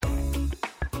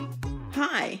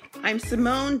Hi, I'm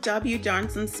Simone W.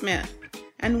 Johnson Smith,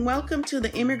 and welcome to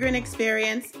the Immigrant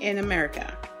Experience in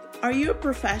America. Are you a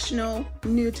professional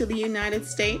new to the United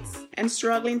States and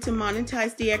struggling to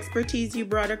monetize the expertise you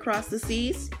brought across the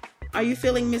seas? Are you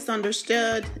feeling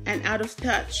misunderstood and out of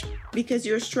touch because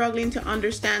you're struggling to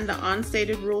understand the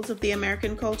unstated rules of the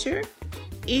American culture?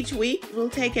 Each week, we'll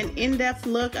take an in-depth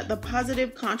look at the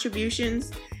positive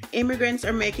contributions immigrants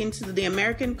are making to the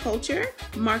American culture,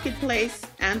 marketplace,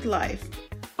 and life.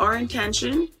 Our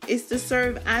intention is to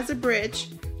serve as a bridge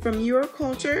from your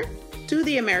culture to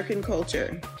the American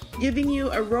culture, giving you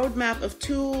a roadmap of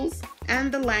tools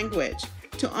and the language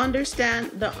to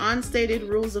understand the unstated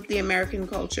rules of the American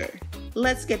culture.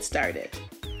 Let's get started.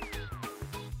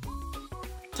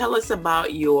 Tell us about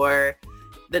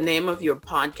the name of your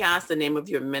podcast, the name of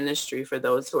your ministry for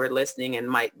those who are listening and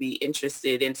might be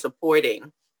interested in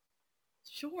supporting.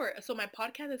 Sure. So my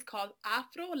podcast is called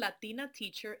Afro-Latina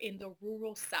Teacher in the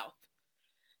Rural South.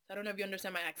 I don't know if you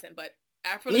understand my accent, but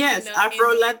Afro-Latina. Yes,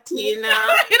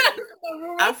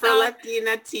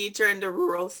 Afro-Latina Teacher in the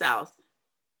Rural South.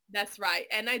 That's right.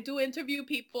 And I do interview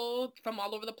people from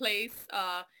all over the place.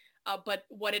 But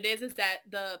what it is that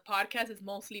the podcast is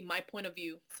mostly my point of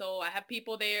view. So I have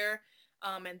people there.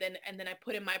 And then I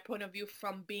put in my point of view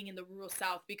from being in the rural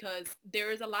South, because there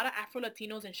is a lot of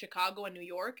Afro-Latinos in Chicago and New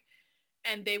York.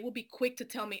 And they will be quick to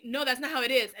tell me, no, that's not how it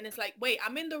is. And it's like, wait,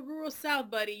 I'm in the rural South,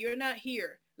 buddy. You're not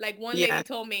here. Like one lady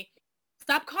told me,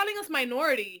 stop calling us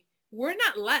minority. We're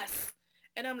not less.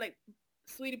 And I'm like,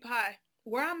 sweetie pie,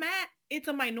 where I'm at, it's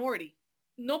a minority.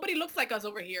 Nobody looks like us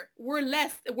over here. We're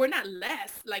less. We're not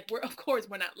less. Like of course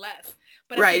we're not less.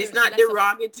 But right. It's not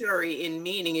derogatory in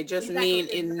meaning. It just means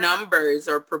in numbers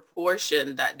or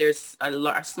proportion that there's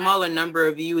a smaller number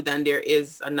of you than there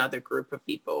is another group of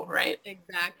people, right?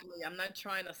 Exactly. I'm not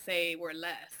trying to say we're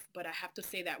less, but I have to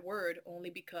say that word only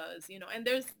because, and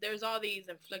there's all these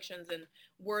inflections and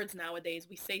words nowadays.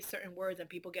 We say certain words and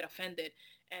people get offended.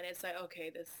 And it's like,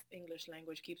 okay, this English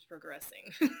language keeps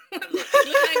progressing.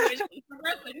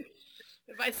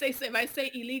 If I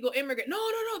say illegal immigrant, no,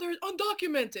 they're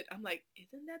undocumented. I'm like,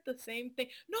 isn't that the same thing?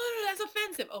 No, that's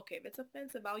offensive. Okay, if it's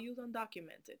offensive, I'll use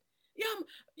undocumented. Yeah,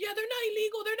 they're not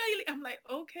illegal. They're not illegal. I'm like,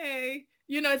 okay.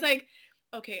 It's like,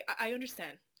 okay, I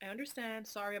understand.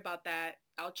 Sorry about that.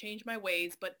 I'll change my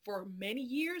ways. But for many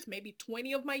years, maybe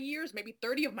 20 of my years, maybe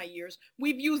 30 of my years,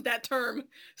 we've used that term.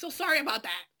 So sorry about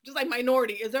that. Just like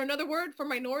minority. Is there another word for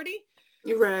minority?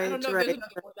 Right. I don't know if there's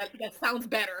another word that sounds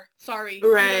better. Sorry.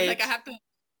 Right. Like I have to.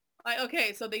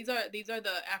 Okay, so these are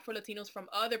the Afro-Latinos from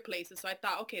other places. So I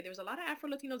thought, okay, there's a lot of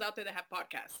Afro-Latinos out there that have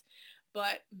podcasts.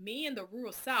 But me in the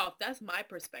rural South, that's my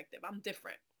perspective. I'm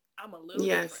different. I'm a little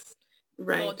different.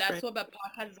 Right. So that's what my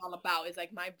podcast is all about. Is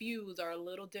like my views are a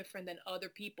little different than other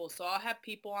people. So I'll have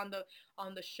people on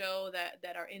the show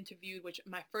that are interviewed, which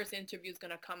my first interview is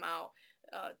gonna come out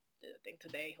I think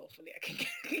today. Hopefully I can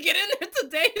get in there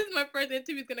today. Is my first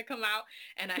interview is gonna come out,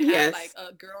 and I have like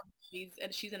a girl.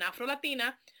 She's an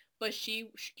Afro-Latina, but she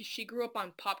grew up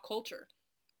on pop culture.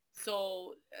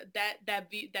 So that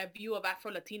view of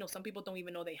Afro-Latino, some people don't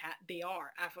even know they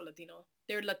are Afro-Latino.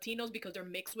 They're Latinos because they're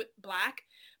mixed with black,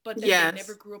 but then they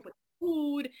never grew up with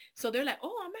food. So they're like,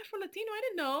 oh, I'm Afro-Latino. I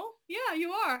didn't know. Yeah,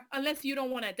 you are. Unless you don't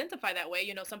want to identify that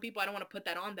way. Some people, I don't want to put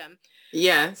that on them.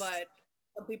 Yes. But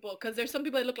some people, because there's some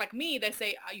people that look like me that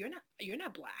say, you're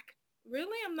not black.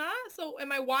 Really? I'm not? So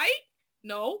am I white?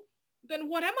 No. Then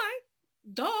what am I?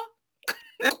 Duh.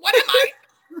 What am I?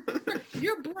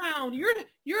 You're brown.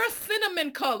 You're a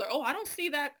cinnamon color. Oh, I don't see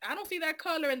that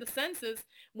color in the census.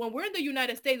 When we're in the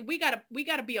United States, we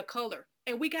gotta be a color,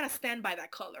 and we gotta stand by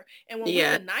that color. And when we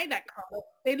deny that color,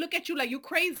 they look at you like you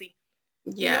crazy.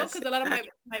 Yes. Because a lot of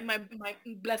my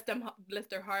bless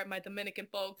their heart, my Dominican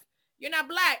folks, you're not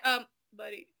black.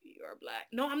 Buddy, you are black.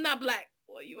 No, I'm not black.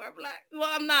 Well, you are black. Well,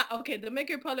 I'm not. Okay,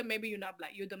 Dominican Republic, maybe you're not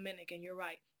black. You're Dominican. You're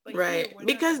right. But right,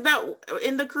 because that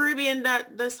in the Caribbean,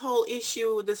 that this whole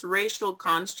issue, this racial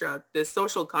construct, this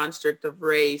social construct of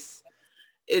race,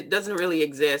 it doesn't really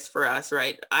exist for us,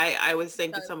 right? I was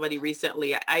saying to somebody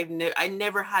recently, I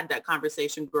never had that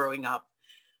conversation growing up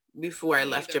before I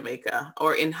left Jamaica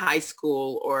or in high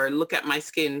school, or look at my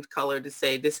skin color to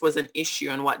say this was an issue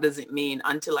and what does it mean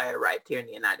until I arrived here in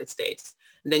the United States.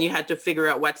 And then you had to figure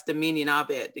out what's the meaning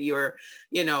of it. There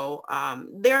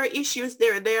are issues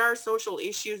there. There are social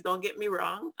issues, don't get me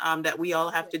wrong, that we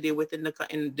all have to deal with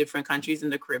in different countries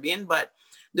in the Caribbean. But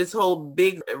this whole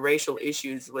big racial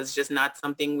issues was just not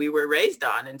something we were raised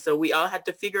on. And so we all had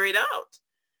to figure it out,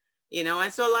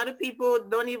 and so a lot of people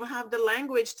don't even have the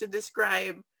language to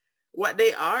describe what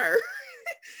they are,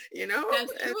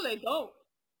 That's true. They don't.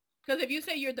 Because if you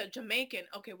say you're the Jamaican,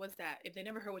 okay, what's that? If they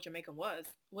never heard what Jamaican was,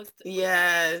 what is that? So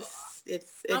Yes,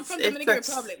 I'm from it's Dominican such.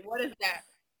 Republic. What is that?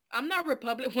 I'm not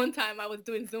Republic. One time I was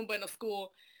doing Zumba in a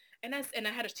school, and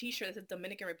I had a T-shirt that said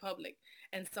Dominican Republic,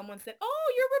 and someone said,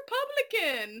 "Oh,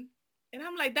 you're Republican," and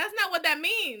I'm like, "That's not what that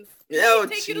means. Let me Oh,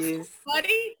 take you to school, jeez.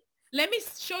 buddy. Let me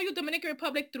show you Dominican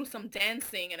Republic through some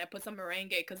dancing." And I put some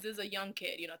merengue because this is a young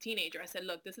kid, teenager. I said,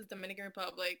 "Look, this is Dominican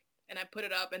Republic," and I put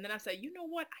it up, and then I said, "You know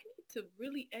what? I need to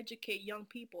really educate young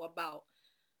people about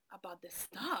this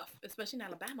stuff, especially in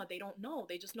Alabama. They don't know.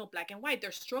 They just know black and white.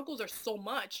 Their struggles are so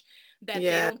much that they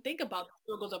Yeah. don't think about the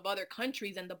struggles of other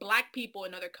countries and the black people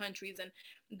in other countries. And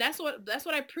that's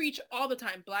what I preach all the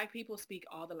time. Black people speak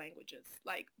all the languages.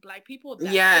 Like black people, that's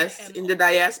their Yes, in MO. the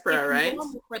diaspora, It's right?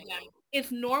 normal for them. It's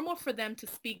normal for them to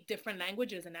speak different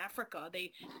languages in Africa.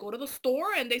 They go to the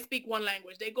store and they speak one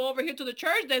language. They go over here to the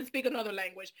church, they speak another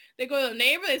language. They go to the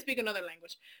neighbor, they speak another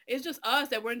language. It's just us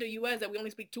that we're in the U.S. that we only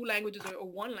speak two languages or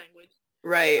one language.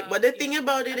 Right. But the You thing know,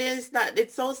 about it is that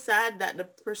it's so sad that the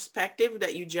perspective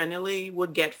that you generally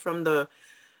would get from the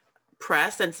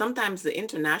press and sometimes the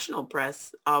international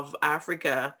press of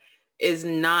Africa is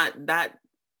not that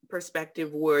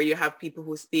perspective where you have people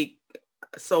who speak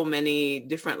so many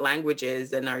different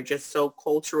languages and are just so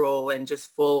cultural and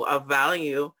just full of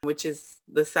value, which is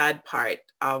the sad part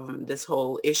of this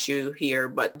whole issue here.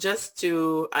 But just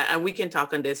to, and we can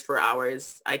talk on this for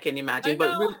hours, I can I imagine.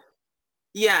 But know.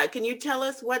 yeah, can you tell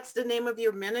us what's the name of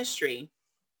your ministry?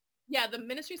 Yeah, the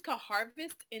ministry is called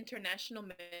Harvest International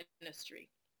Ministry.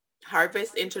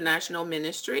 Harvest International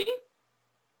Ministry? Yes.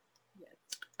 Yes.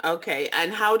 Okay.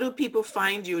 And how do people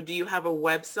find you? Do you have a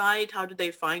website? How do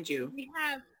they find you?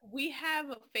 We have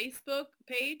a Facebook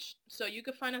page, so you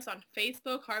can find us on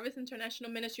Facebook, Harvest International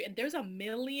Ministry, and there's a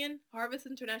million Harvest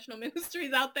International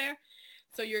Ministries out there.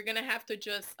 So you're gonna have to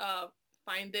just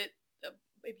find it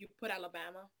if you put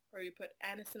Alabama or you put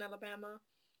Anniston, Alabama.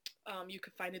 You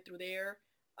can find it through there.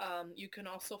 You can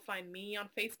also find me on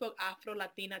Facebook,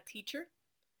 Afro-Latina Teacher,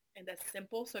 and that's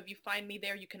simple. So if you find me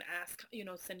there, you can ask,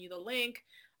 send you the link.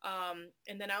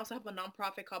 And then I also have a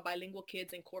nonprofit called Bilingual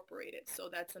Kids Incorporated. So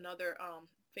that's another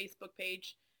Facebook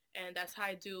page. And that's how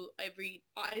I do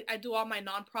all my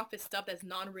nonprofit stuff that's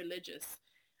non-religious.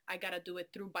 I got to do it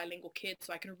through Bilingual Kids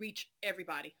so I can reach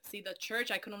everybody. See, the church,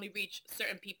 I can only reach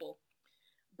certain people.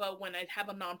 But when I have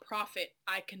a nonprofit,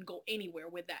 I can go anywhere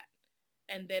with that.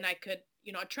 And then I could,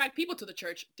 attract people to the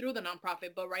church through the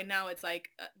nonprofit. But right now it's like,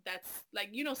 that's like,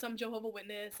 some Jehovah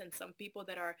Witness and some people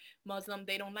that are Muslim,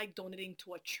 they don't like donating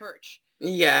to a church. So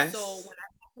Yes.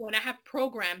 when I have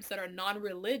programs that are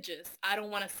non-religious, I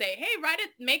don't want to say, hey,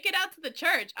 make it out to the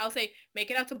church. I'll say, make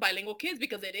it out to bilingual kids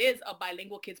because it is a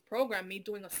bilingual kids program, me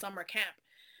doing a summer camp.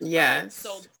 So Yes.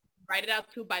 write it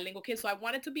out to bilingual kids. So I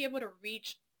wanted to be able to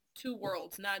reach two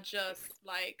worlds, not just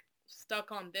like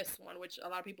stuck on this one, which a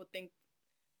lot of people think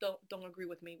don't agree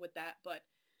with me with that. But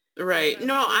I want Right. to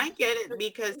No, really I get it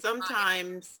because high.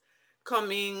 sometimes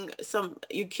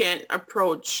you can't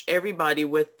approach everybody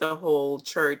with the whole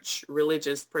church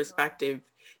religious perspective.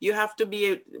 You have to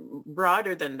be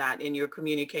broader than that in your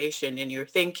communication, in your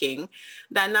thinking,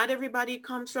 that not everybody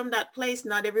comes from that place.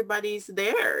 Not everybody's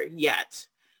there yet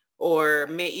or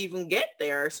Right. may even get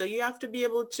there. So you have to be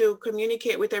able to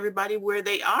communicate with everybody where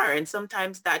they are. And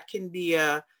sometimes that can be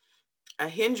a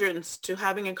hindrance to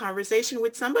having a conversation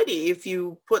with somebody if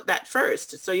you put that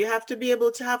first. So you have to be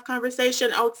able to have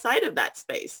conversation outside of that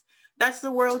space. That's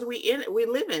the world we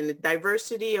live in,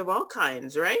 diversity of all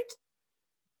kinds, right?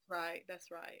 Right.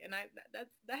 That's right. And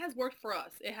that has worked for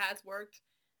us. It has worked.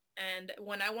 And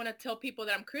when I want to tell people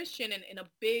that I'm Christian and in a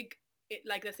big,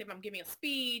 like let's say if I'm giving a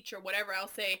speech or whatever, I'll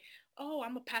say, oh,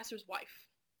 I'm a pastor's wife.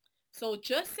 So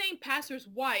just saying pastor's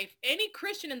wife, any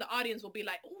Christian in the audience will be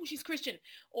like, oh, she's Christian.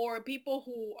 Or people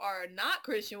who are not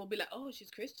Christian will be like, oh, she's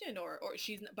Christian or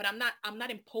she's, but I'm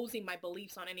not imposing my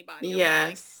beliefs on anybody. I'm not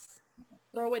like, Yes.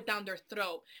 throw it down their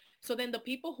throat. So then the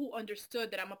people who understood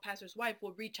that I'm a pastor's wife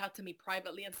will reach out to me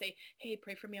privately and say, hey,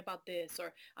 pray for me about this,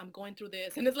 or I'm going through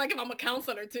this. And it's like if I'm a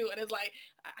counselor too, and it's like,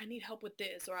 I need help with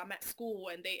this, or I'm at school,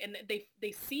 and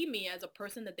they see me as a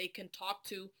person that they can talk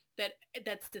to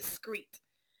that's discreet,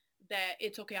 that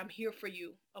it's okay, I'm here for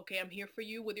you. Okay, I'm here for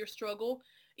you with your struggle.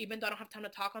 Even though I don't have time to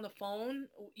talk on the phone,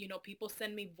 people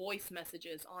send me voice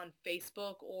messages on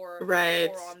Facebook Right.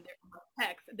 or on their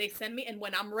text. They send me, and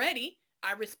when I'm ready,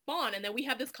 I respond, and then we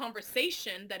have this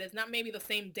conversation that is not maybe the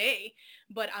same day,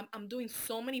 but I'm doing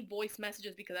so many voice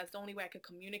messages because that's the only way I could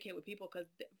communicate with people because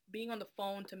being on the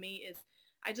phone to me is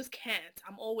I just can't.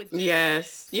 I'm always busy.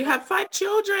 Yes. You So, have 5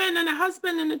 children and a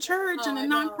husband and a church oh, and a I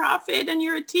know. nonprofit and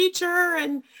you're a teacher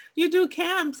and you do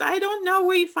camps. I don't know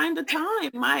where you find the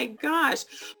time. My gosh.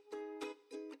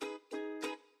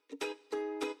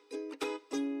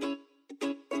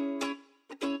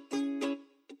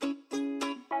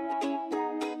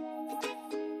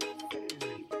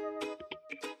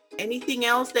 Anything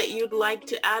else that you'd like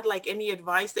to add, like any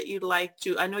advice that you'd like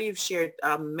to, I know you've shared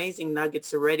amazing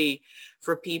nuggets already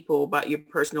for people about your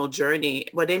personal journey,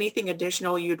 but anything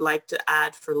additional you'd like to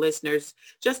add for listeners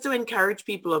just to encourage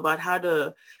people about how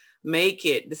to make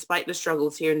it despite the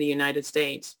struggles here in the United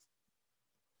States?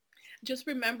 Just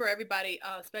remember, everybody,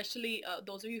 especially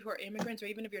those of you who are immigrants, or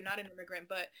even if you're not an immigrant,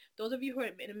 but those of you who are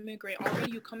an immigrant,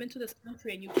 already you come into this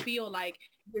country and you feel like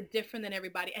you're different than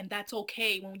everybody, and that's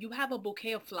okay. When you have a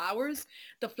bouquet of flowers,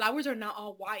 the flowers are not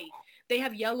all white. They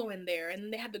have yellow in there,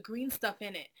 and they have the green stuff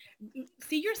in it.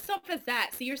 See yourself as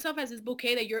that. See yourself as this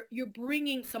bouquet that you're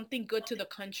bringing something good to the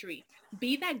country.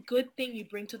 Be that good thing you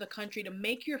bring to the country to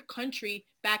make your country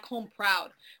back home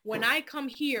proud. When I come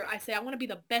here, I say I want to be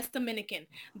the best Dominican.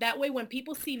 That way, when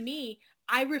people see me,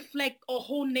 I reflect a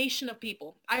whole nation of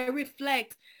people. I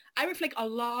reflect a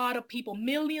lot of people,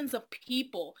 millions of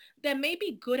people that may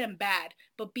be good and bad,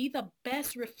 but be the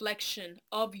best reflection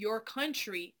of your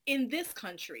country in this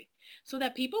country so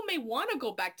that people may want to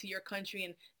go back to your country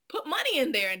and put money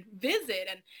in there and visit.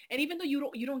 And even though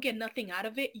you don't get nothing out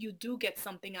of it, you do get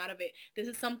something out of it. This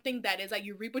is something that is like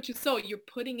you reap what you sow. You're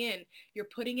putting in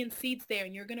seeds there,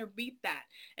 and you're going to reap that.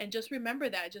 And just remember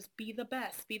that. Just be the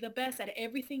best. Be the best at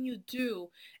everything you do.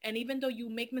 And even though you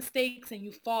make mistakes and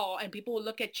you fall, and people will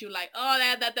look at you like, oh,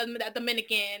 that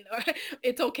Dominican, or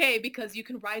it's okay, because you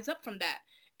can rise up from that,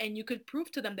 and you could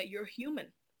prove to them that you're human.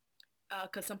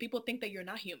 Because some people think that you're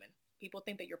not human. People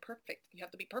think that you're perfect. You have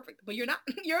to be perfect, but you're not.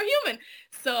 You're a human.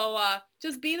 So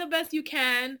just be the best you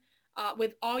can,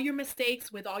 with all your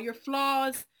mistakes, with all your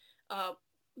flaws, uh,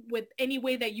 with any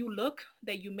way that you look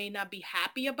that you may not be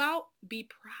happy about. Be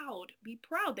proud. Be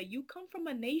proud that you come from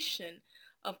a nation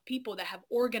of people that have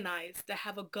organized, that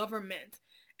have a government,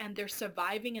 and they're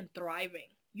surviving and thriving.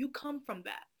 You come from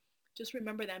that. Just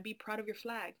remember that, and be proud of your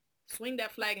flag. Swing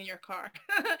that flag in your car.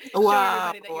 Show Wow.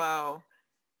 everybody that you're. Wow.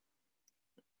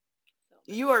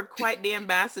 So You are quite the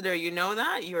ambassador. You know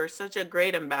that? You are such a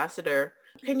great ambassador.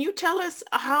 Can you tell us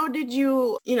how did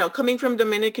you, coming from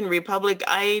Dominican Republic,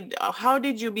 how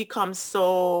did you become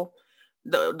so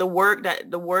the word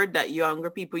that younger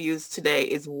people use today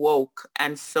is woke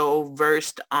and so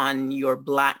versed on your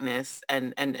blackness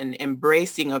and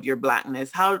embracing of your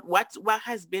blackness. What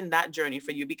has been that journey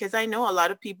for you? Because I know a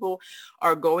lot of people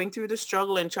are going through the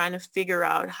struggle and trying to figure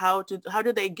out how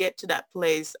do they get to that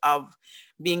place of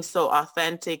being so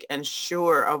authentic and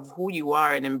sure of who you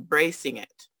are and embracing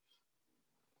it.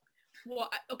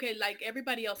 Well, okay, like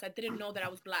everybody else, I didn't know that I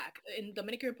was black. In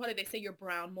Dominican Republic, they say you're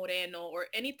brown, moreno, or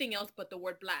anything else but the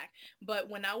word black. But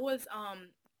when I was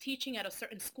teaching at a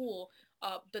certain school,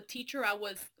 the teacher I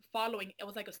was following, it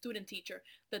was like a student teacher.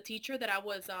 The teacher that I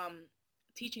was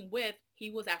teaching with,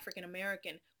 he was African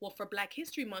American. Well, for Black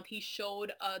History Month, he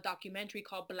showed a documentary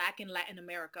called Black in Latin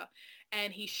America,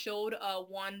 and he showed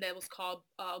one that was called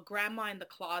Grandma in the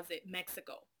Closet,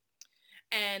 Mexico.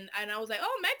 And I was like,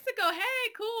 oh, Mexico,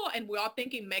 hey, cool. And we're all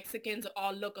thinking Mexicans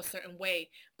all look a certain way,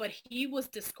 but he was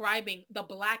describing the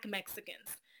black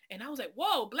Mexicans. And I was like,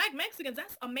 whoa, black Mexicans,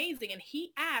 that's amazing. And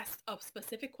he asked a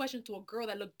specific question to a girl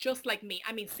that looked just like me.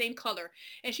 I mean, same color.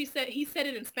 And he said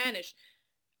it in Spanish.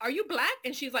 Are you black?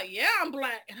 And she's like, yeah, I'm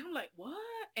black. And I'm like, what?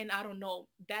 And I don't know,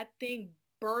 that thing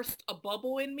burst a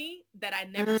bubble in me that I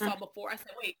never Mm, saw before. I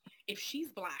said, wait, if she's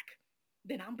black,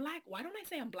 then I'm black. Why don't I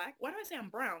say I'm black? Why do I say I'm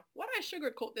brown? Why do I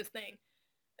sugarcoat this thing?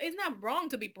 It's not wrong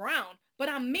to be brown, but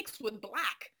I'm mixed with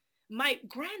black. My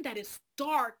granddad is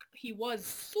dark. He was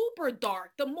super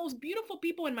dark. The most beautiful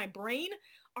people in my brain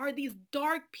are these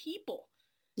dark people.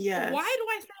 Why yes. do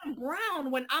I sound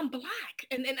brown when I'm black?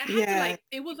 And I had to, Yeah. like,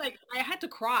 it was like I had to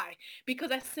cry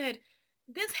because I said,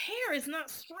 this hair is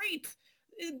not straight.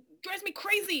 It drives me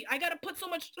crazy. I gotta put so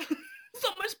much so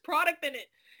much product in it.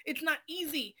 It's not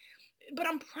easy. But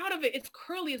I'm proud of it. It's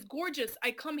curly, it's gorgeous.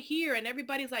 I come here and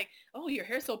everybody's like, oh, your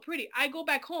hair's so pretty. I go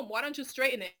back home. Why don't you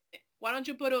straighten it? Why don't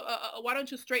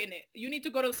you straighten it? You need to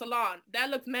go to the salon.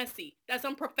 That looks messy. That's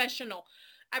unprofessional.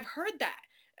 I've heard that.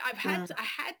 Mm, I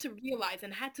had to realize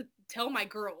and had to tell my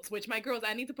girls, which my girls,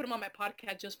 I need to put them on my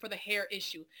podcast just for the hair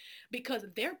issue, because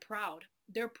they're proud.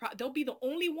 They're proud. They'll be the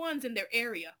only ones in their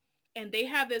area, and they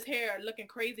have this hair looking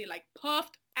crazy, like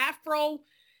puffed afro.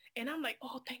 And I'm like,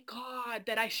 oh, thank God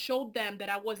that I showed them that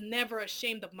I was never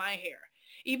ashamed of my hair.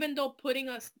 Even though putting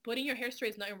your hair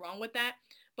straight is nothing wrong with that,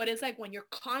 but it's like when you're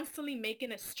constantly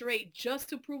making it straight just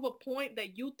to prove a point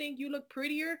that you think you look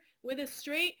prettier with it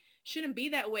straight, shouldn't be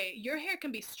that way. Your hair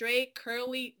can be straight,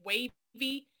 curly,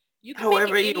 wavy. You can make it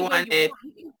However any you way you want want. it.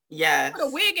 You can put a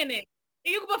Yes. wig in it.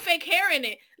 You can put fake hair in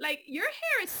it. Like your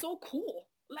hair is so cool.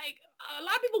 Like a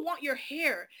lot of people want your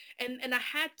hair, and I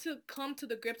had to come to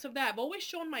the grips of that. I've always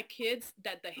shown my kids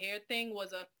that the hair thing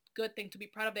was a good thing, to be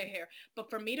proud of their hair. But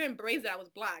for me to embrace that I was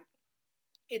black,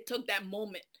 it took that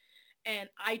moment, and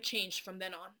I changed from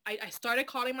then on. I started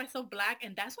calling myself black,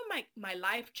 and that's when my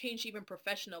life changed, even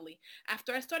professionally.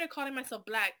 After I started calling myself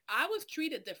black, I was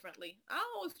treated differently. I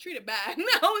was treated bad.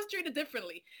 I was treated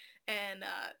differently. And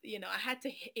I had to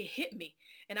it hit me,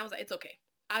 and I was like, it's okay.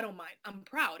 I don't mind. I'm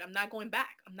proud. I'm not going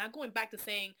back. I'm not going back to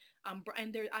saying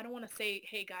and there. I don't want to say,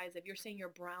 hey guys, if you're saying you're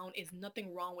brown, is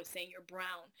nothing wrong with saying you're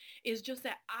brown. It's just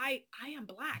that I am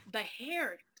black. The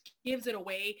hair gives it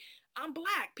away. I'm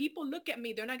black. People look at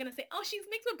me. They're not gonna say, oh, she's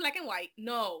mixed with black and white.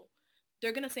 No,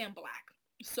 they're gonna say I'm black.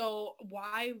 So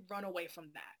why run away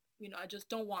from that? I just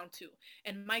don't want to.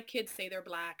 And my kids say they're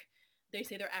black. They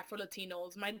say they're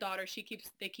Afro-Latinos. My daughter,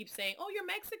 they keep saying, oh, you're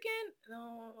Mexican?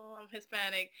 No, I'm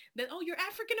Hispanic. Then, oh, you're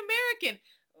African American.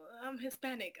 I'm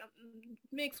Hispanic. I'm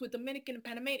mixed with Dominican and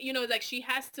Panamanian. Like she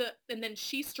has to, and then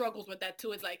she struggles with that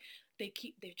too. It's like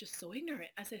they're just so ignorant.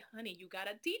 I said, honey, you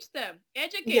gotta teach them,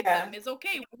 educate them. Yeah. It's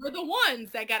okay. We're the ones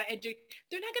that gotta educate.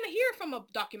 They're not gonna hear from a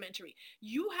documentary.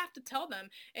 You have to tell them.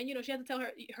 And she had to tell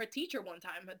her teacher one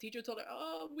time. Her teacher told her,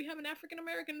 oh, we have an African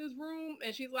American in this room,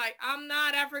 and she's like, I'm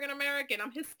not African American.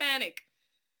 I'm Hispanic.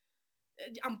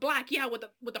 I'm black, yeah, with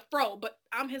a fro, but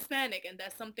I'm Hispanic, and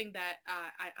that's something that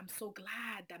I'm so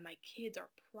glad that my kids are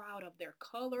proud of their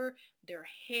color, their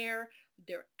hair,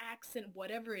 their accent,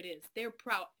 whatever it is. They're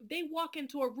proud. They walk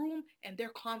into a room and they're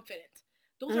confident.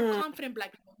 Those are Mm, confident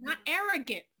black people, not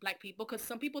arrogant black people, because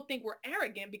some people think we're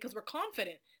arrogant because we're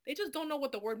confident. They just don't know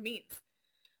what the word means.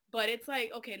 But it's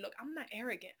like, okay, look, I'm not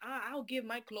arrogant. I'll give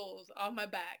my clothes off my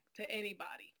back to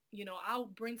anybody. I'll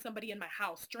bring somebody in my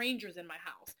house, strangers in my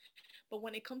house. But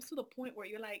when it comes to the point where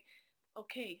you're like,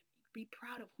 okay, be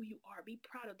proud of who you are. Be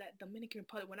proud of that Dominican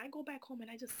Republic. When I go back home and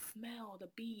I just smell the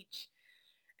beach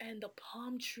and the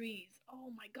palm trees,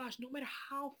 oh my gosh, no matter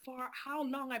how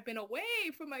long I've been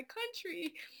away from my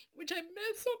country, which I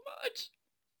miss so much,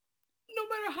 no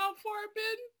matter how far I've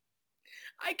been,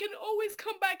 I can always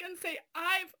come back and say,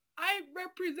 I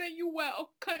represent you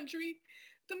well, country.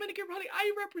 Dominican Republic,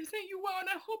 I represent you well, and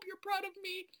I hope you're proud of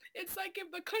me. It's like if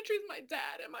the country's my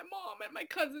dad and my mom and my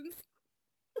cousins,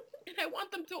 and I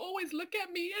want them to always look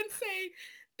at me and say,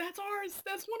 that's ours.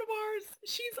 That's one of ours.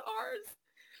 She's ours.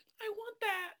 I want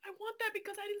that. I want that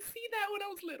because I didn't see that when I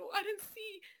was little. I didn't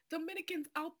see Dominicans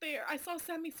out there. I saw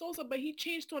Sammy Sosa, but he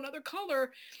changed to another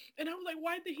color. And I was like,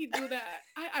 why did he do that?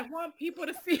 I want people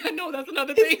to see. I know that's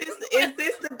another Is thing. this But is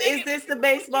this the dang is it, this the people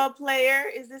switching. baseball player?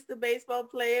 Is this the baseball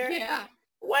player? Yeah.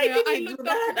 Why Yeah. did I he do looked up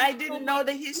to that? him I so didn't know much.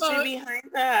 the history Look, behind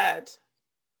that.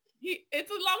 it's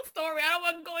a long story. I don't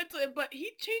want to go into it, but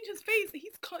he changed his face.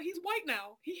 He's white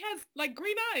now. He has like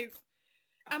green eyes.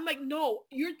 I'm like, no,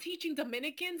 you're teaching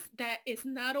Dominicans that it's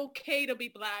not okay to be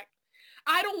black.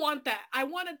 I don't want that. I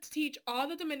want to teach all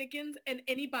the Dominicans and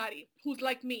anybody who's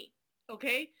like me,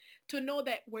 okay, to know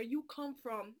that where you come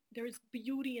from, there is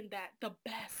beauty in that, the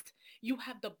best. You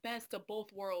have the best of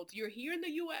both worlds. You're here in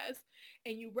the US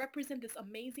and you represent this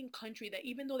amazing country that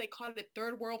even though they call it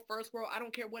third world, first world, I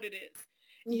don't care what it is.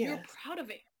 You're Yes. proud of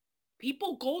it.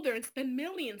 People go there and spend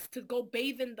millions to go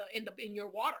bathe in your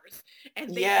waters,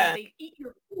 and Yeah. they eat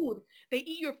your food. They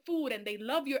eat your food and they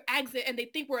love your accent and they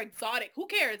think we're exotic. Who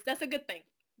cares? That's a good thing.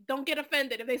 Don't get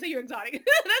offended if they say you're exotic.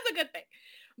 That's a good thing.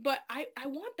 But I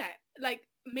want that. Like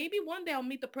maybe one day I'll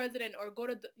meet the president or go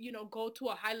to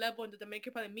a high level in the Dominican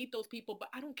Republic and meet those people. But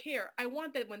I don't care. I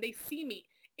want that when they see me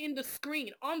on the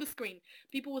screen,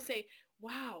 people will say,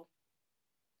 "Wow,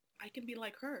 I can be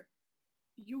like her.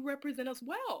 You represent us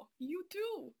well. You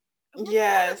do. And we're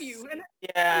proud of Yes. you." And I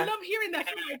Yeah. love hearing that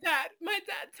from my dad. My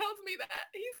dad tells me that.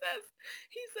 He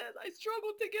says, I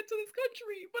struggled to get to this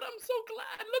country, but I'm so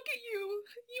glad. Look at you.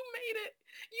 You made it.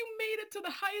 You made it to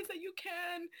the highest that you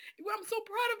can. Well, I'm so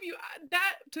proud of you.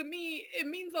 That, to me, it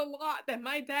means a lot that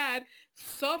my dad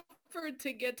suffered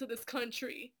to get to this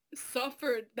country.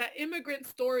 Suffered that immigrant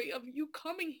story of you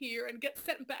coming here and get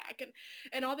sent back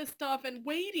and all this stuff and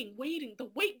waiting,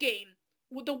 the weight game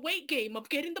of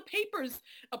getting the papers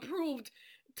approved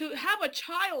to have a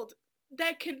child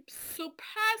that can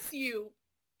surpass you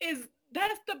is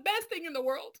that's the best thing in the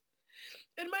world.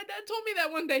 And my dad told me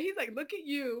that one day. He's like, look at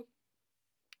you.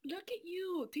 Look at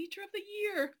you, teacher of the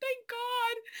year. Thank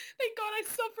God. Thank God I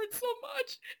suffered so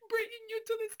much bringing you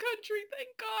to this country.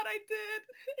 Thank God I did.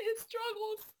 His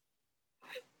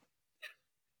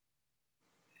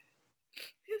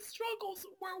struggles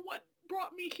were what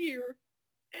brought me here.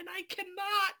 And I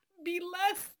cannot be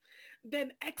less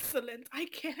than excellent. I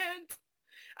can't.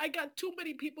 I got too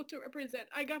many people to represent.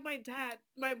 I got my dad,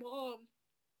 my mom,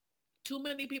 too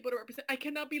many people to represent. I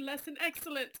cannot be less than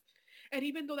excellent. And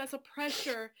even though that's a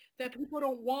pressure that people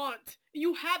don't want,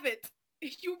 you have it.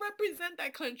 You represent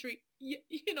that country,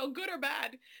 good or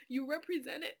bad. You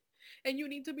represent it, and you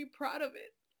need to be proud of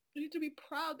it. You need to be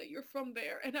proud that you're from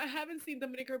there. And I haven't seen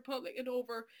Dominican Republic in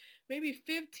over maybe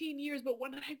 15 years, but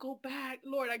when I go back,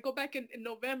 Lord, I go back in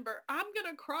November, I'm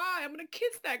going to cry. I'm going to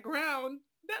kiss that ground.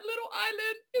 That little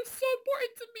island is so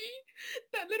important to me.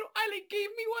 That little island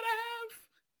gave me what I have.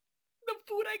 The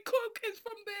food I cook is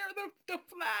from there. The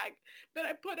flag that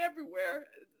I put everywhere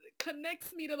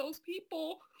connects me to those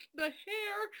people. The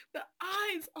hair, the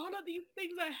eyes, all of these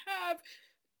things I have,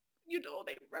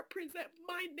 they represent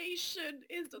my nation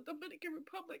is the Dominican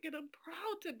Republic, and I'm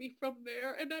proud to be from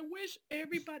there. And I wish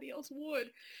everybody else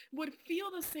would feel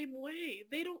the same way.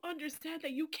 They don't understand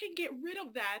that you can't get rid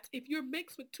of that. If you're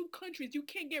mixed with two countries, you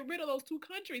can't get rid of those two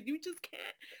countries. You just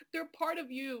can't. They're part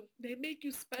of you. They make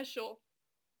you special.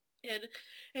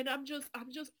 and I'm just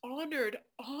honored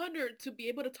to be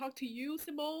able to talk to you,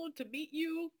 Simone, to meet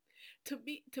you, to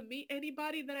meet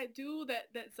anybody that I do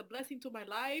that's a blessing to my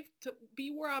life, to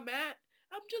be where I'm at.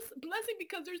 I'm just blessing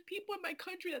because there's people in my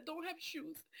country that don't have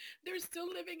shoes. They're still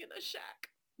living in a shack.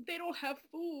 They don't have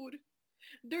food.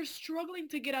 They're struggling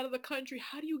to get out of the country.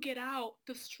 How do you get out?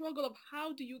 The struggle of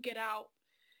how do you get out?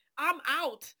 I'm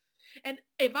out. And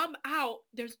if I'm out,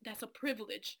 that's a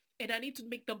privilege. And I need to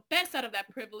make the best out of that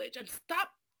privilege and stop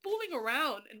fooling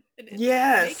around and making the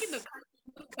Yes. country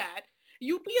look bad.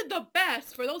 You be the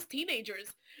best for those teenagers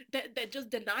that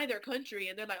just deny their country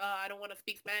and they're like, oh, I don't want to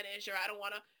speak Spanish, or I don't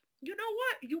want to. You know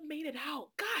what? You made it out.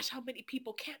 Gosh, how many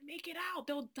people can't make it out?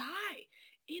 They'll die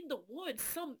in the woods.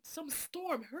 Some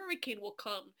storm, hurricane will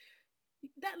come.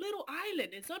 That little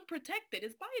island is unprotected.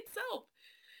 It's by itself,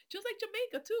 just like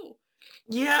Jamaica too.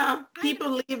 Yeah, I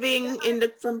people yeah, leaving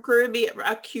from Caribbean,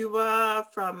 Cuba,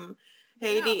 from yeah,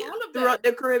 Haiti, all of throughout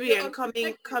them the feel Caribbean, coming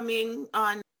unprotected. coming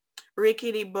on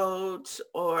rickety boats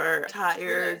or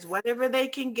tires, Yes, whatever they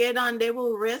can get on, they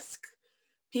will risk.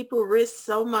 People risk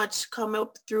so much, come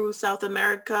up through South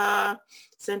America,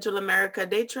 Central America.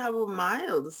 They travel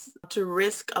miles to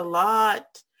risk a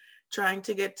lot trying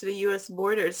to get to the US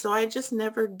border. So I just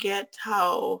never get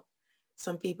how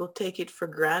some people take it for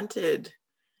granted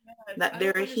yes. that I don't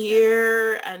they're understand.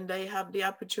 here and they have the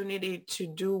opportunity to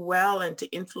do well and to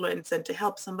influence and to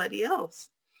help somebody else.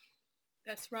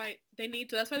 That's right. They need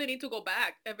to. That's why they need to go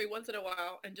back every once in a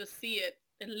while and just see it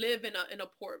and live in a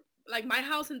port. Like my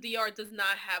house in DR does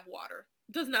not have water.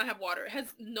 Does not have water. It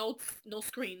has no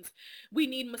screens. We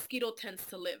need mosquito tents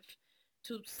to live,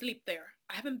 to sleep there.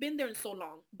 I haven't been there in so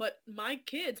long, but my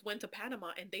kids went to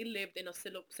Panama and they lived in a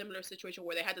similar situation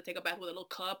where they had to take a bath with a little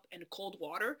cup and cold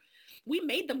water. We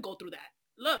made them go through that.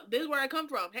 Look, this is where I come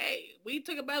from. Hey, we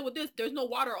took a bath with this. There's no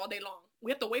water all day long.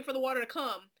 We have to wait for the water to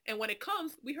come. And when it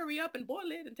comes, we hurry up and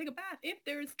boil it and take a bath. If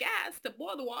there's gas to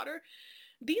boil the water,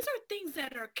 these are things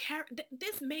that are,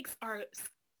 this makes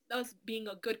us being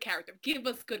a good character. Give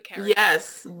us good character.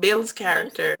 Yes, Bill's Those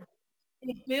character.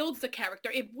 It builds the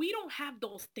character. If we don't have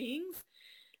those things,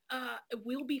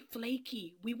 we'll be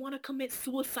flaky. We want to commit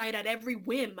suicide at every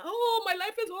whim. Oh, my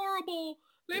life is horrible.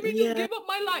 Let me just Yeah, give up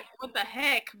my life. What the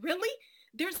heck? Really?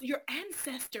 There's your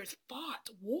ancestors fought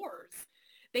wars.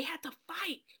 They had to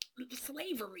fight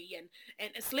slavery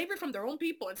and slavery from their own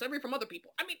people and slavery from other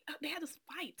people. I mean, they had to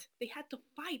fight. They had to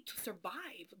fight to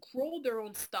survive, grow their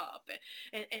own stuff,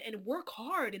 and work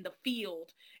hard in the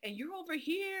field. And you're over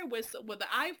here with the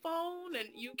iPhone and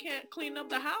you can't clean up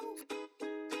the house.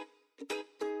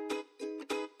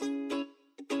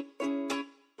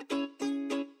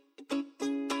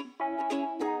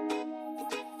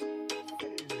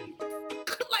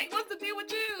 Like, what's the deal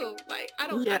with you? Like, I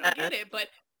don't yeah. get it. But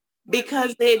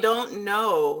Because they don't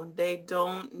know. They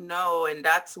don't know. And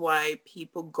that's why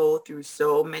people go through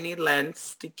so many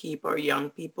lengths to keep our young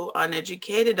people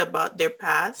uneducated about their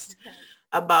past,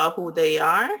 about who they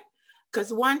are.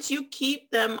 Because once you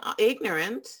keep them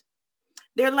ignorant,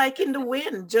 they're like in the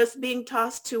wind, just being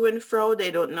tossed to and fro.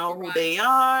 They don't know you're who right. they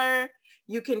are.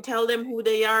 You can tell them who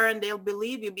they are and they'll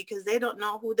believe you because they don't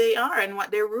know who they are and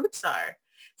what their roots are.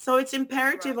 So it's That's right.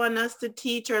 imperative on us to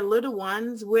teach our little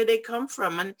ones where they come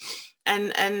from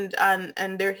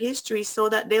and their history so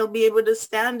that they'll be able to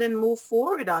stand and move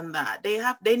forward on that.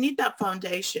 They need that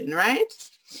foundation, right?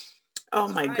 Oh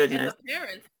That's my right. And goodness.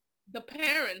 the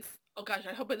parents, oh gosh,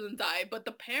 I hope it doesn't die, but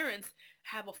the parents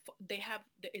they have,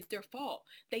 it's their fault.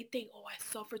 They think, oh, I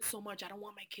suffered so much. I don't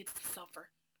want my kids to suffer.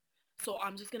 So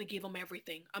I'm just going to give them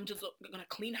everything. I'm just going to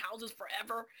clean houses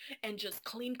forever and just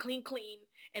clean, clean, clean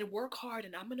and work hard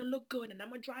and I'm going to look good and I'm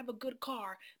going to drive a good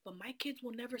car, but my kids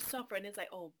will never suffer. And it's like,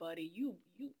 oh, buddy, You're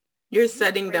you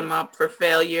setting them raising up for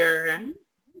failure. you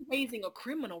raising a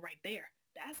criminal right there.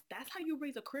 That's how you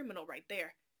raise a criminal right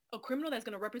there. A criminal that's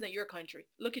going to represent your country.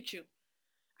 Look at you.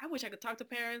 I wish I could talk to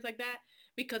parents like that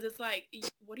because it's like,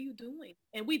 what are you doing?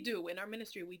 And we do in our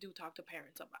ministry. We do talk to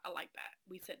parents about like that.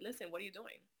 We said, listen, what are you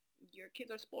doing? Your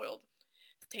kids are spoiled.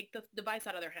 Take the device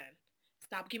out of their hand.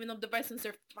 Stop giving them the device since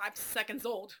they're 5 seconds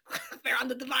old. They're on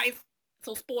the device,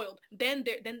 so spoiled. Then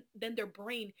their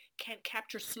brain can't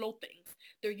capture slow things.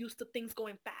 They're used to things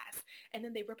going fast, and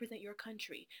then they represent your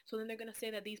country. So then they're gonna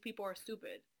say that these people are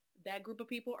stupid. That group of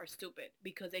people are stupid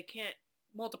because they can't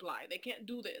multiply. They can't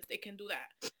do this. They can do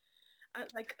that.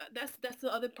 That's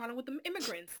the other problem with the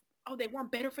immigrants. Oh, they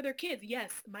want better for their kids.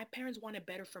 Yes, my parents wanted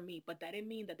better for me, but that didn't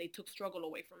mean that they took struggle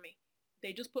away from me.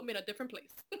 They just put me in a different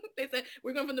place. They said,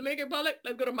 we're going from the Dominican Republic,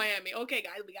 let's go to Miami. Okay,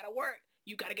 guys, we gotta work.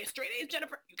 You gotta get straight A's,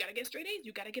 Jennifer. You gotta get straight A's.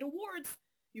 You gotta get awards.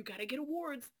 You gotta get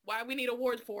awards. Why we need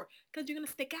awards for? Because you're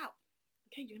gonna stick out.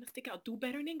 Okay, you're gonna stick out. Do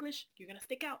better in English. You're gonna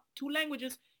stick out. 2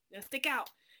 languages. You're gonna stick out.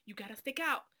 You gotta stick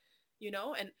out.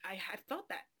 And I felt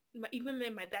that. Even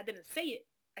when my dad didn't say it,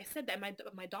 I said that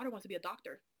my daughter wants to be a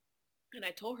doctor. And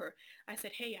I told her, I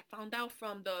said, hey, I found out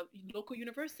from the local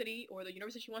university or the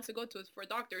university she wants to go to is for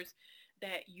doctors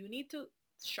that you need to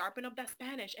sharpen up that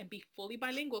Spanish and be fully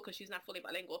bilingual because she's not fully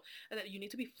bilingual. And that you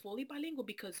need to be fully bilingual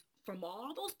because from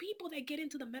all those people that get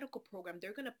into the medical program,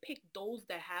 they're going to pick those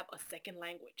that have a second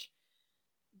language.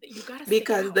 You got to stick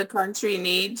Because out. the country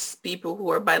needs people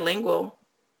who are bilingual.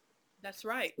 That's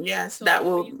right. Yes, that So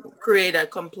will you create a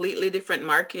completely different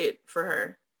market for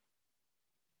her.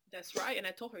 That's right. And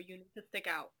I told her, you need to stick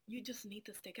out. You just need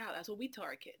to stick out. That's what we tell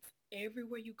our kids.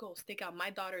 Everywhere you go, stick out. My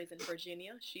daughter is in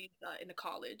Virginia. She's in a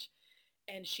college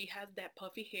and she has that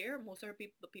puffy hair. Most of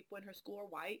the people in her school are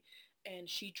white and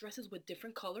she dresses with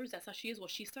different colors. That's how she is. Well,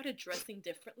 she started dressing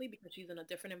differently because she's in a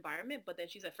different environment. But then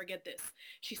she said, forget this.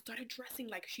 She started dressing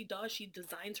like she does. She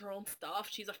designs her own stuff.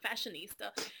 She's a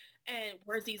fashionista and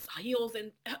wears these heels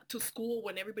and to school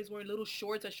when everybody's wearing little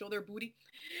shorts that show their booty.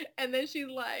 And then she's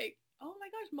like, oh my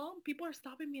gosh, mom, people are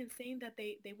stopping me and saying that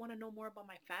they want to know more about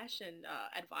my fashion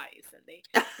advice and they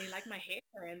like my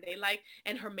hair and they like,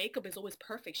 and her makeup is always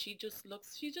perfect. She just,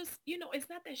 it's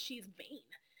not that she's vain.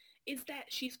 It's that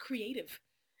she's creative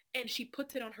and she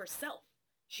puts it on herself.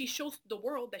 She shows the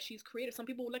world that she's creative. Some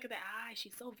people will look at that,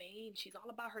 she's so vain. She's all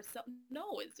about herself.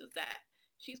 No, it's just that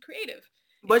she's creative.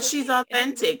 But It's she's okay.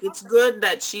 And everybody authentic. It's loves her. good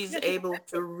that she's Yeah, she's able to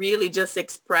authentic. really just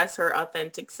express her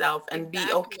authentic self and be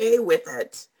Exactly. okay with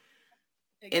it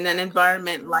in an Exactly.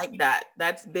 environment like that.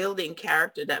 That's building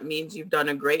character. That means you've done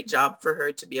a great job for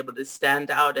her to be able to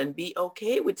stand out and be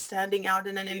okay with standing out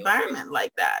in an Be okay. environment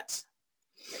like that.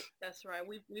 That's right.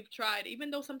 We've tried.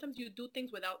 Even though sometimes you do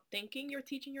things without thinking you're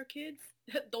teaching your kids,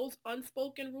 those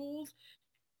unspoken rules,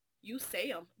 you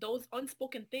say them. Those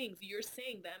unspoken things, you're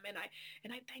saying them. And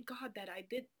I thank God that I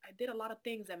did a lot of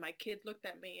things that my kids looked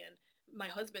at me and my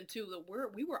husband too. That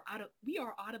we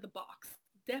are out of the box.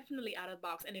 Definitely out of the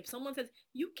box. And if someone says,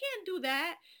 "You can't do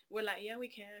that," we're like, "Yeah, we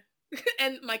can."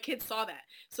 And my kids saw that.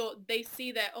 So they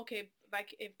see that, okay,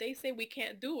 like if they say we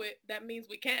can't do it, that means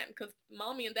we can because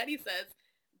mommy and daddy says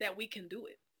that we can do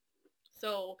it.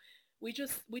 So we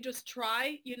just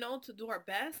try, to do our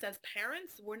best as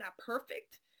parents. We're not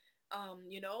perfect.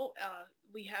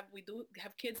 We do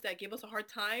have kids that give us a hard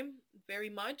time, very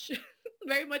much,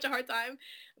 very much a hard time,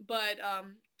 but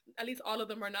at least all of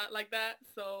them are not like that.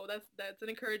 So that's an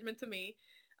encouragement to me.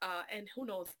 And who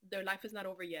knows, their life is not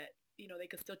over yet. They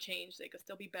could still change. They could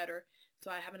still be better. So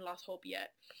I haven't lost hope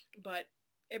yet. But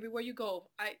everywhere you go,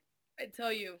 I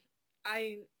tell you,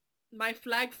 I my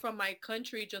flag from my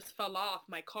country just fell off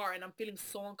my car and I'm feeling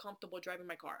so uncomfortable driving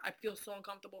my car. I feel so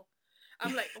uncomfortable.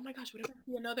 I'm like, oh my gosh,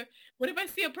 what if I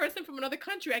see a person from another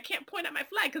country? I can't point at my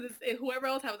flag because whoever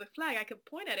else has a flag, I could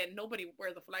point at it. Nobody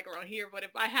wears a flag around here. But if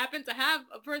I happen to have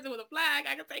a person with a flag,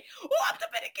 I can say, oh, I'm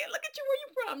Dominican. Look at you, where you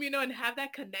from? And have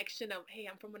that connection of, hey,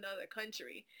 I'm from another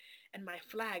country. And my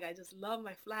flag, I just love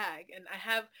my flag. And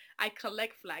I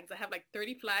collect flags. I have like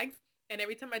 30 flags And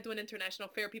every time I do an international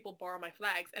fair, people borrow my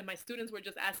flags. And my students were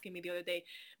just asking me the other day,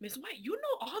 Miss White, you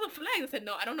know all the flags? I said,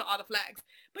 no, I don't know all the flags.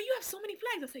 But you have so many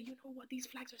flags. I said, you know what? These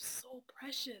flags are so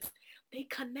precious. They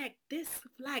connect. This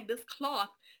flag, this cloth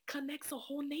connects a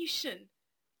whole nation.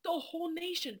 The whole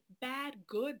nation, bad,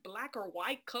 good, black or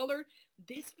white color,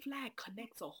 this flag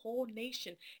connects a whole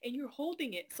nation and you're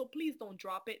holding it. So please don't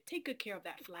drop it. Take good care of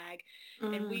that flag.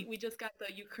 And Mm. we just got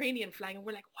the Ukrainian flag and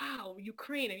we're like, wow,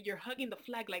 Ukraine. And you're hugging the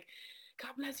flag like,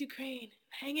 God bless Ukraine.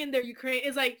 Hang in there, Ukraine.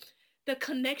 It's like the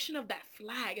connection of that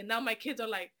flag. And now my kids are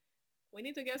like, we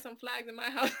need to get some flags in my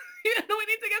house. We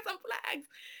need to get some flags.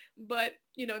 But,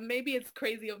 maybe it's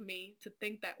crazy of me to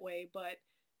think that way, but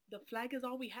the flag is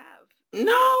all we have.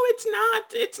 No, it's not.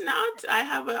 It's not. I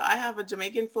have a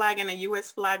Jamaican flag and a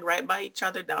US flag right by each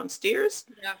other downstairs,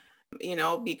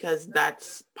 Yeah. because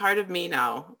that's part of me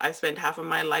now. I spent half of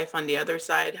my life on the other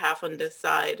side, half on this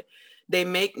side. They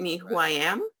make me who I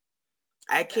am.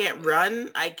 I can't Exactly.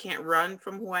 run. I can't run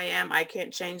from who I am. I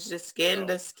can't change the skin, No,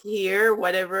 the hair,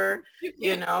 whatever, you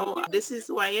can't. this is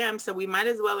who I am. So we might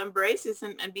as well embrace this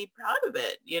and be proud of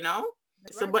it.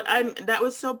 So, Right, but right. that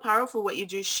was so powerful what you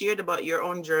just shared about your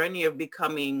own journey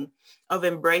of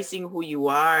embracing who you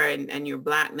are and your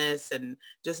blackness and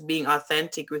just being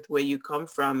authentic with where you come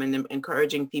from and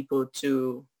encouraging people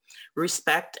to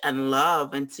respect and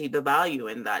love and see the value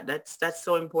in that. That's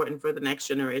so important for the next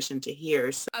generation to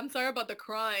hear. So, I'm sorry about the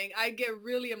crying. I get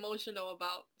really emotional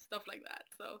about stuff like that.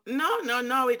 So, no, no,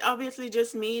 no. It obviously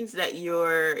just means that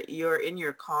you're in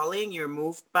your calling, you're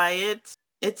moved by it.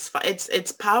 It's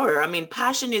power. I mean,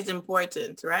 passion is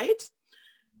important, right?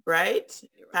 Right?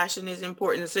 you're right. Passion is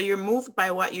important. So you're moved by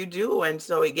what you do. And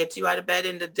so it gets you out of bed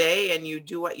in the day and you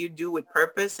do what you do with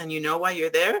purpose and you know why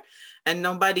you're there. And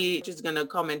nobody is going to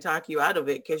come and talk you out of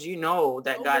it because you know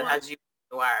that No God more. has you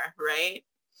where you are, right?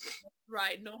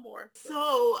 Right, no more.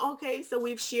 So, okay, so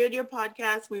we've shared your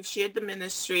podcast, we've shared the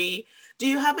ministry. Do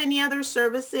you have any other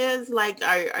services? Like,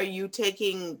 are you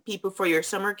taking people for your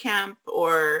summer camp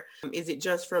or is it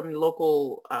just from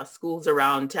local schools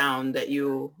around town that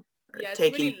you are Yeah, it's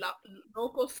taking? really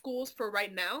local schools for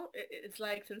right now. It's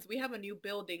like since we have a new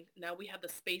building, now we have the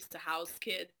space to house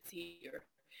kids here.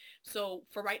 So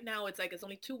for right now, it's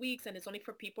only 2 weeks and it's only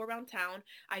for people around town.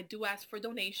 I do ask for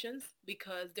donations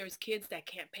because there's kids that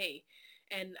can't pay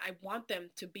and I want them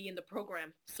to be in the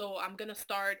program. So I'm going to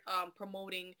start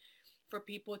promoting for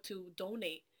people to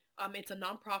donate. It's a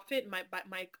nonprofit.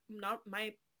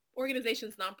 My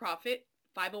organization's nonprofit.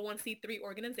 501c3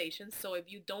 organization. So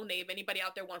if you donate, if anybody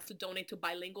out there wants to donate to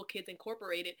Bilingual Kids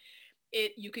Incorporated,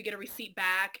 you could get a receipt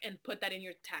back and put that in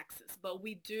your taxes. But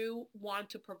we do want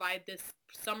to provide this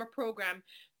summer program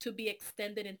to be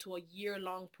extended into a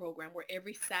year-long program where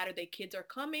every Saturday kids are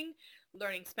coming,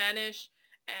 learning Spanish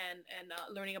and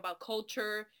learning about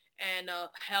culture and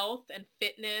health and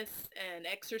fitness and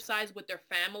exercise with their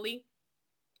family.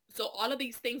 So all of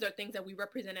these things are things that we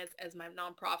represent as my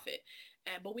nonprofit.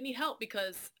 But we need help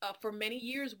because for many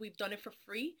years we've done it for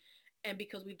free. And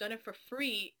because we've done it for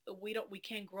free, we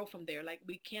can't grow from there. Like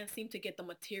we can't seem to get the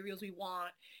materials we want.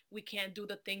 We can't do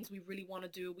the things we really want to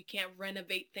do. We can't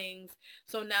renovate things.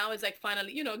 So now it's like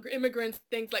finally, immigrants,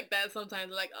 things like that.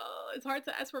 Sometimes like, oh, it's hard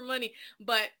to ask for money.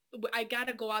 But I got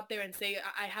to go out there and say,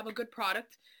 I have a good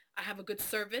product. I have a good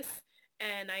service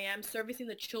and I am servicing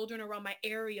the children around my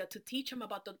area to teach them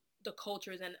about the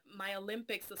cultures. And my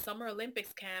Olympics, the Summer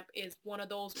Olympics camp is one of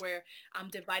those where I'm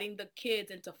dividing the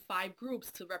kids into 5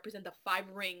 groups to represent the 5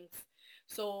 rings.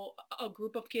 So a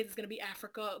group of kids is going to be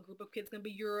Africa, a group of kids is going to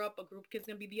be Europe, a group of kids is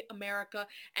going to be the America,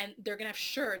 and they're going to have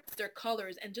shirts, their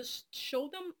colors, and just show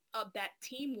them that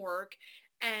teamwork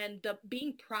and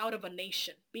being proud of a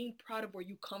nation, being proud of where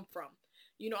you come from.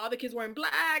 All the kids wearing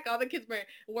black, all the kids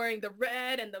wearing the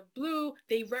red and the blue.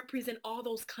 They represent all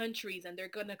those countries and they're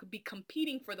going to be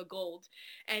competing for the gold.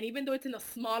 And even though it's in a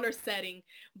smaller setting,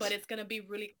 but it's going to be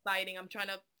really exciting. I'm trying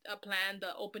to plan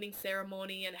the opening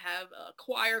ceremony and have a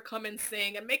choir come and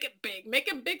sing and make it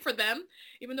big for them,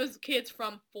 even those kids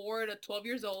from 4 to 12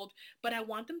 years old. But I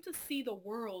want them to see the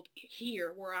world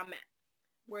here where I'm at,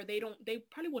 where they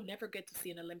probably will never get to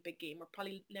see an Olympic game or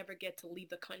probably never get to leave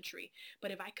the country.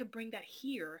 But if I could bring that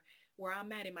here where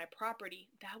I'm at in my property,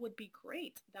 that would be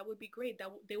great. That would be great.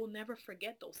 They will never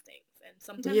forget those things. And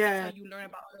sometimes that's how Yeah. you learn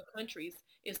about other countries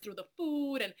is through the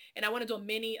food. And I want to do a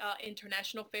mini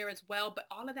international fair as well. But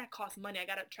all of that costs money. I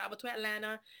got to travel to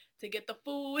Atlanta to get the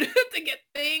food, to get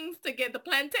things, to get the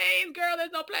plantains. Girl,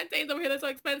 there's no plantains over here. They're so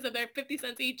expensive. They're 50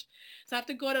 cents each. So I have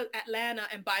to go to Atlanta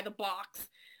and buy the box.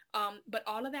 But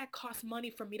all of that costs money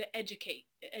for me to educate.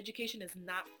 Education is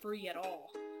not free at all.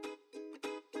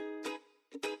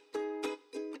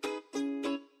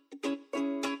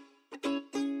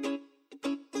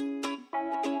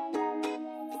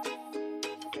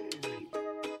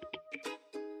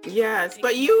 Yes,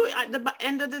 but you, at the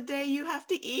end of the day, you have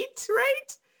to eat,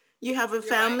 right? You have a You're right.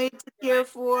 family to You're care right.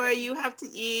 for. Gotta You eat. have to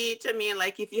eat. I mean,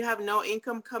 like if you have no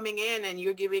income coming in and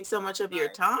you're giving so much of your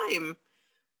Right. time,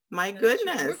 my That's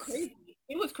true. And we're goodness. crazy.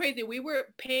 It was crazy. We were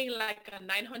paying like a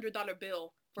 $900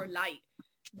 bill for light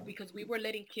because we were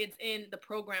letting kids in the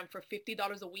program for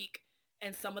 $50 a week,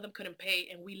 and some of them couldn't pay,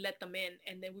 and we let them in.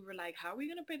 And then we were like, how are we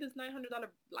going to pay this $900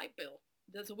 light bill?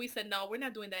 So we said, no, we're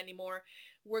not doing that anymore.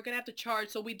 We're going to have to charge.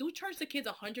 So we do charge the kids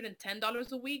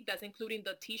 $110 a week. That's including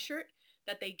the t-shirt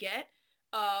that they get.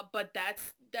 But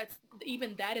that's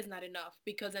even that is not enough,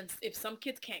 because then if some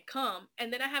kids can't come,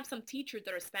 and then I have some teachers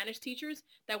that are Spanish teachers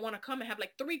that want to come and have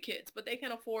like 3 kids, but they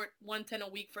can afford 110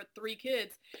 a week for 3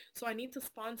 kids. So I need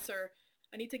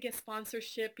to get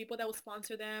sponsorship, people that will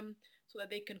sponsor them so that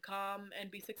they can come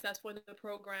and be successful in the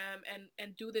program,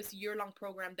 and do this year-long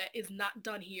program that is not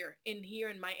done here. Here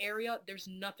in my area, there's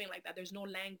nothing like that. There's no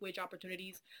language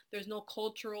opportunities. There's no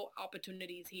cultural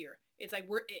opportunities here. It's like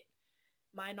we're it.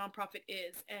 My nonprofit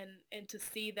is, and to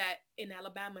see that in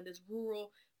Alabama, in this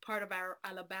rural part of our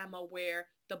Alabama where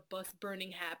the bus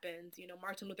burning happens,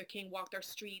 Martin Luther King walked our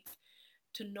streets,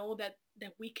 to know that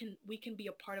we can be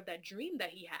a part of that dream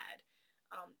that he had,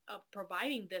 of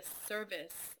providing this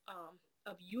service,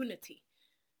 of unity,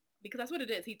 because that's what it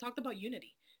is. He talked about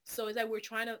unity. So it's that we're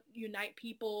trying to unite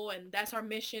people, and that's our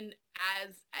mission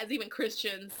as even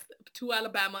Christians to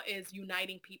Alabama, is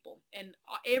uniting people, and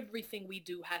everything we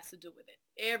do has to do with it.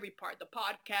 Every part, the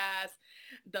podcast,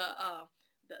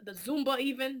 the Zumba,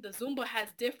 even the Zumba has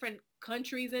different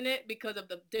countries in it because of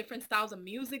the different styles of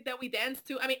music that we dance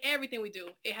to. I mean, everything we do,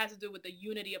 it has to do with the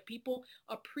unity of people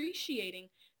appreciating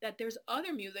that there's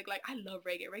other music. Like, I love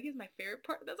reggae. Reggae is my favorite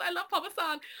part. That's why I love Papa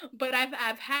San. But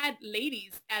I've had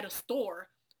ladies at a store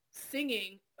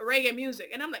singing reggae music,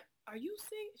 and I'm like, are you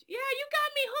singing? Yeah, you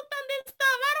got me hooked on this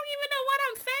stuff. I don't even know what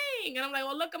I'm saying. And I'm like,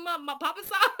 well, look them up, my Papa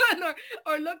San,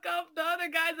 or look up the other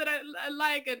guys that I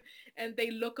like, and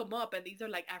they look them up, and these are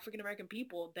like African American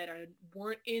people that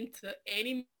weren't into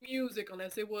any music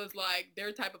unless it was like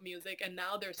their type of music, and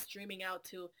now they're streaming out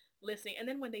to listening. And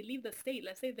then when they leave the state,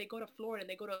 let's say they go to Florida and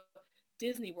they go to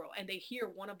Disney World and they hear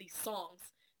one of these songs,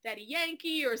 Daddy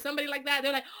Yankee or somebody like that,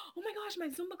 they're like, oh my gosh, my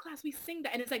Zumba class, we sing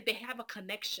that. And it's like they have a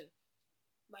connection.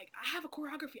 Like, I have a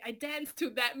choreography. I dance to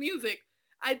that music.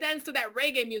 I dance to that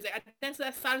reggae music. I dance to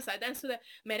that salsa. I dance to the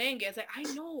merengue. It's like, I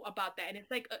know about that. And it's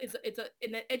like,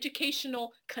 an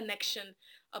educational connection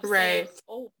of saying, Right.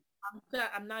 oh,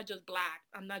 I'm not just black.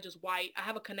 I'm not just white. I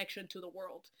have a connection to the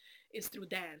world. It's through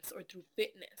dance or through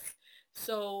fitness.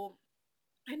 So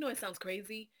I know it sounds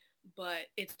crazy, but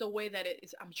it's the way that it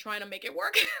is. I'm trying to make it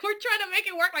work. We're trying to make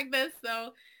it work like this.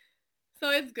 So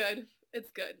it's good. It's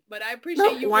good. But I No,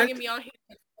 appreciate you one, bringing me on here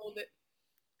to hold it.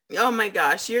 oh my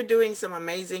gosh, you're doing some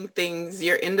amazing things.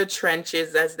 You're in the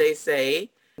trenches, as they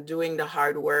say, doing the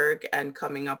hard work and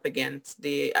coming up against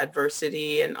the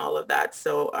adversity and all of that.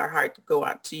 So our heart go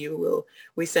out to you.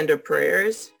 We send our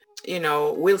prayers.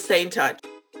 We'll stay in touch.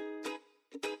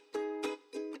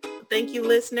 Thank you,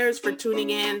 listeners, for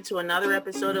tuning in to another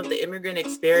episode of the Immigrant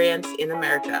Experience in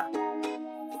America.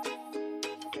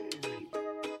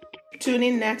 Tune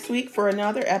in next week for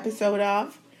another episode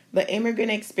of the Immigrant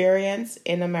Experience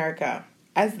in America.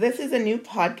 As this is a new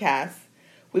podcast,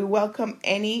 we welcome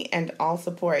any and all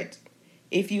support.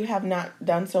 If you have not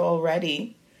done so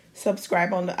already,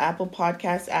 subscribe on the Apple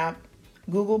Podcast app,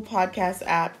 Google Podcast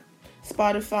app,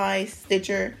 Spotify,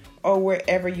 Stitcher, or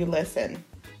wherever you listen.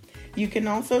 You can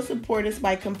also support us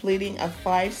by completing a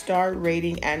 5-star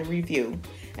rating and review,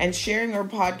 and sharing our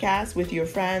podcast with your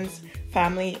friends,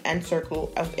 family, and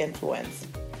circle of influence.